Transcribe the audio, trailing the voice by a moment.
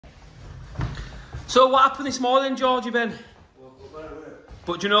So what happened this morning, Georgie Ben?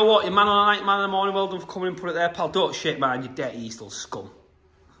 But do you know what? Your man on the night, man in the morning, well done for coming and put it there, pal. Don't shit, man, you dirty East little scum.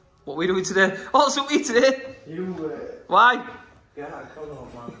 What are we doing today? What's up with you today? Why? Yeah, I can't know,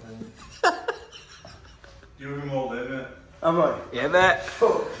 man. You're with him all day, mate. Am I? Yeah, mate.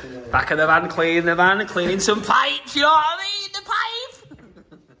 Back of the van, cleaning some pipes, you know what I mean? The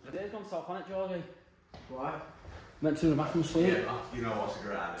pipe! Today's gone soft on it, Georgie. Why? Went to the bathroom suite. Yeah, you know what's a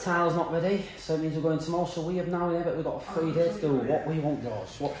great idea. Tile's not ready, so it means we're going tomorrow. So we have now, yeah, but we've got a 3 days to do what we want, George.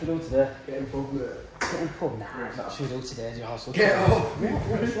 What should we do today? Getting pub, mate. Getting pub? Nah, what should we do today, George? Get off!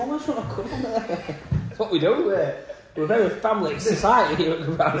 What's wrong with us? Come on there. That's what we do, mate. We're a very family society here at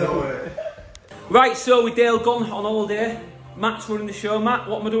the Grand. No way. Right, so with Dale gone on holiday, Matt's running the show. Matt,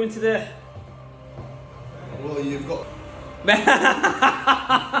 what am I doing today? Well, you've got...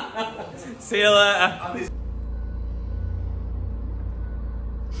 See you later.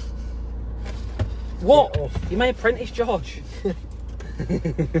 What? You're my apprentice, George.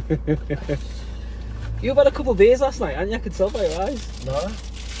 You've had a couple of beers last night, haven't you? I can tell by your eyes. No?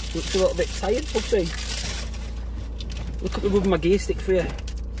 Looks a little bit tired, puppy. Look at me moving my gear stick for you.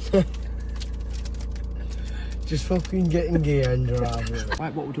 Just fucking getting gear and driving.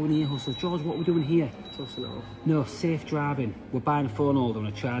 Right, what we're doing here, hustlers. George, what we're doing here? Tossing it off. No, safe driving. We're buying a phone holder and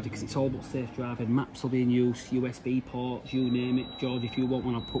a charger because it's all about safe driving. Maps will be in use, USB ports, you name it. George, if you want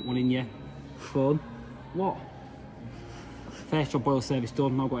one, I'll put one in you. Phone. What? First job boiler service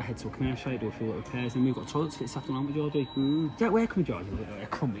done. Now I've got to head to a commercial site, do a few little repairs, and we've got toilets fit this afternoon, haven't we, Georgie? Get where can we, Georgie?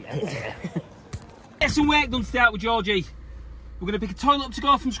 Come here. Get some work done today out with Georgie. We're going to pick a toilet up to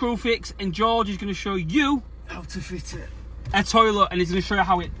go from Screwfix, and George is going to show you How to fit it. a toilet, and he's going to show you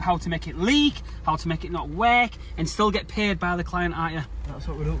how to make it leak, how to make it not work, and still get paid by the client, aren't you? That's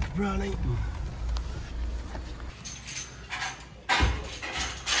what we're doing, Brownie.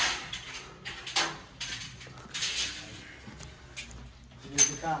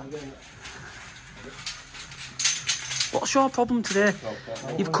 What's your problem today?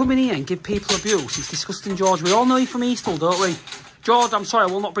 You've come in here and give people abuse. It's disgusting, George. We all know you from Eastall, don't we? George, I'm sorry,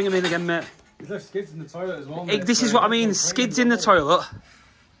 I will not bring him in again, mate. He's left skids in the toilet as well, mate. This is what I mean, skids in the toilet.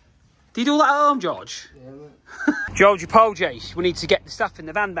 Do you do that at home, George? Yeah, mate. Georgie Pogey, we need to get the stuff in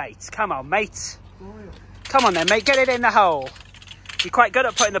the van, mate. Come on, mate. Come on then, mate, get it in the hole. You're quite good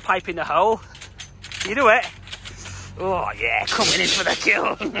at putting the pipe in the hole. You do it? Oh, yeah, coming in for the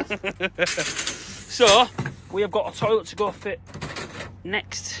kill. So, we have got a toilet to go fit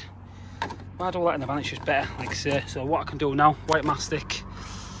next. Why do all that in the van? It's just better, like I say. So what I can do now, white mastic,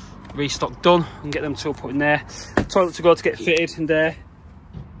 restock done, and get them two put in there. Toilet to go to get fitted, and I'm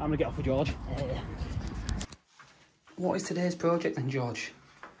going to get off with George. What is today's project then, George?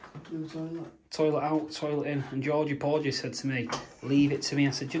 Toilet out, toilet in, and Georgie Porgy said to me, leave it to me.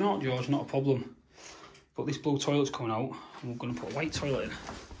 I said, do you know what, George, not a problem. But this blue toilet's coming out, and we're going to put a white toilet in.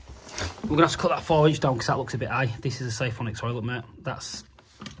 We're going to have to cut that 4 inch down because that looks a bit high. This is a Siphonic toilet, mate. That's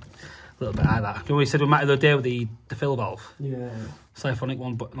a little bit high, that. You know what we said we might the other day with the fill valve? Yeah. Siphonic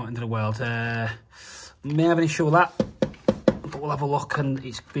one, but not into the world. May have an issue with that, but we'll have a look, and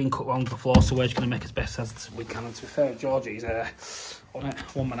it's being cut round the floor, so we're just going to make as best as we can. And to be fair, Georgie's on it,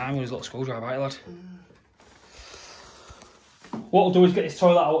 1x9 with his little screwdriver, right, lad? What we'll do is get this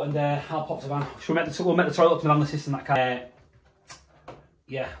toilet out, and I'll pop the van. We'll make the toilet up and on the system that can.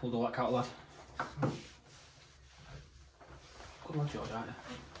 Yeah, we'll do that count, lad. Good lad, George, aren't you?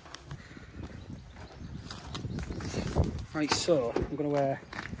 Right, so I'm going to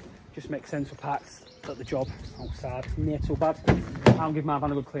just make sense for parts at the job outside. Near too bad. I'll give my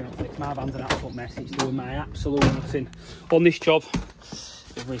van a good clean up. My van's an absolute mess. It's doing my absolute nothing on this job.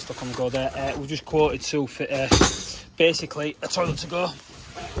 We've restock on the go there. We've just quoted to fit basically a toilet to go.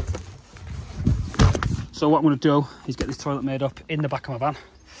 So what I'm going to do is get this toilet made up in the back of my van.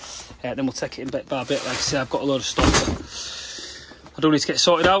 Then we'll take it in bit by bit. Like I say, I've got a load of stuff. I do need to get it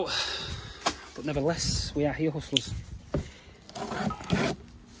sorted out. But nevertheless, we are here, hustlers.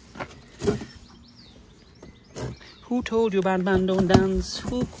 Who told you bad man don't dance?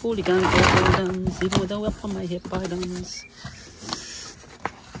 Who called you gang don't dance? Even with a whip on my hip, I dance.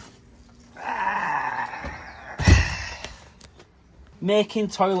 Making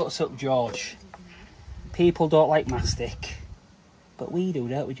toilets up, George. People don't like mastic, but we do,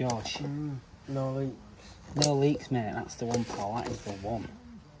 don't we, George? No leaks. No leaks, mate. That's the one, pal. That is the one.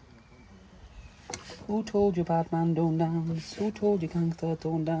 Who told you bad man don't dance? Who told you gangster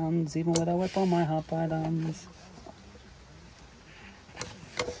don't dance? Even with a whip on my heart, I dance.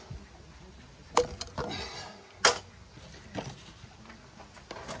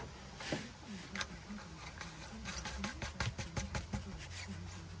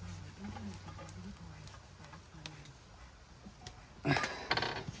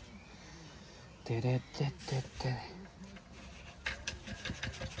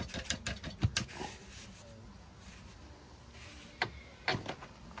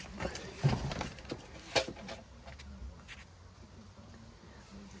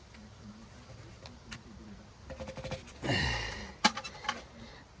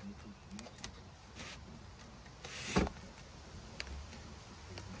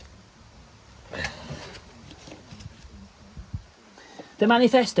 The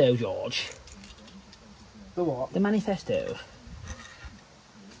manifesto, George. The what? The manifesto.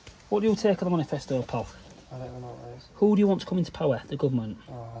 What do you take on the manifesto, pal? I don't even know what it is. Who do you want to come into power? The government?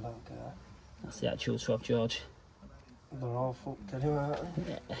 Oh, I don't care. That's the actual stuff, George. They're all fucked anyway, aren't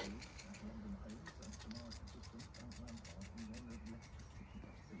they? Yeah.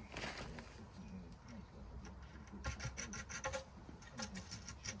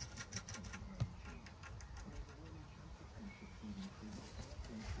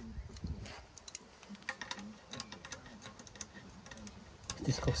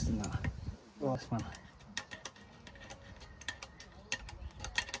 It's disgusting, that. What? This man.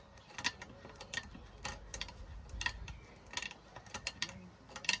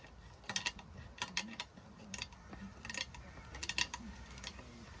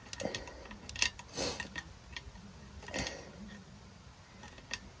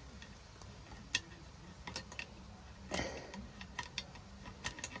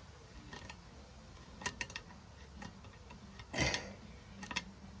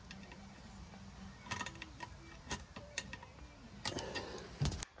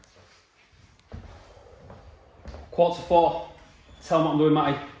 Quarter to 4. Tell me what I'm doing,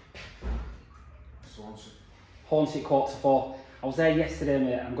 Matty. Swansea. Hornsey, quarter to 4. I was there yesterday,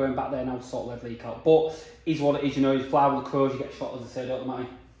 mate. I'm going back there now to sort lead leak out. But it's what it is, you know. You fly with the crows, you get shot, as I say, don't you, Matty?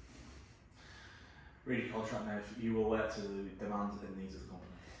 Read your contract now. You will work to the demands and needs of the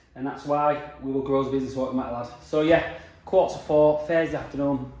company. And that's why we will grow as business, won't we, Matty, lad? So yeah, quarter to 4, Thursday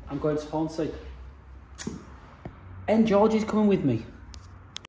afternoon. I'm going to Hornsey. And George is coming with me.